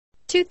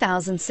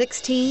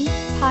2016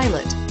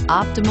 Pilot.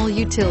 Optimal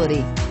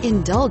utility,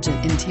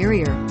 indulgent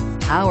interior,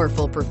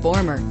 powerful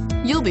performer.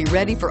 You'll be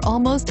ready for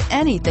almost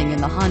anything in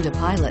the Honda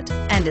Pilot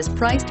and is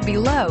priced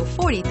below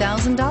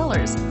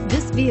 $40,000.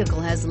 This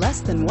vehicle has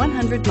less than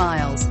 100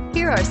 miles.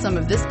 Here are some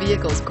of this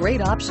vehicle's great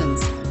options: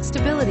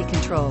 stability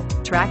control,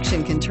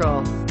 traction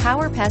control,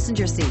 power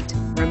passenger seat,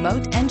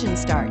 remote engine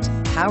start,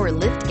 power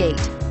lift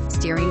gate,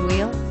 steering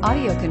wheel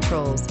audio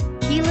controls,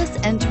 keyless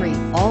entry,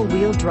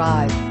 all-wheel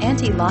drive,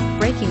 anti-lock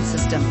braking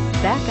system,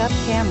 backup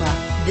camera.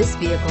 This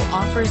vehicle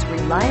offers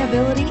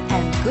reliability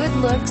and good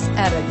looks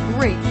at a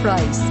great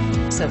price.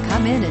 So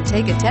come in and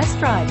take a test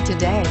drive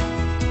today.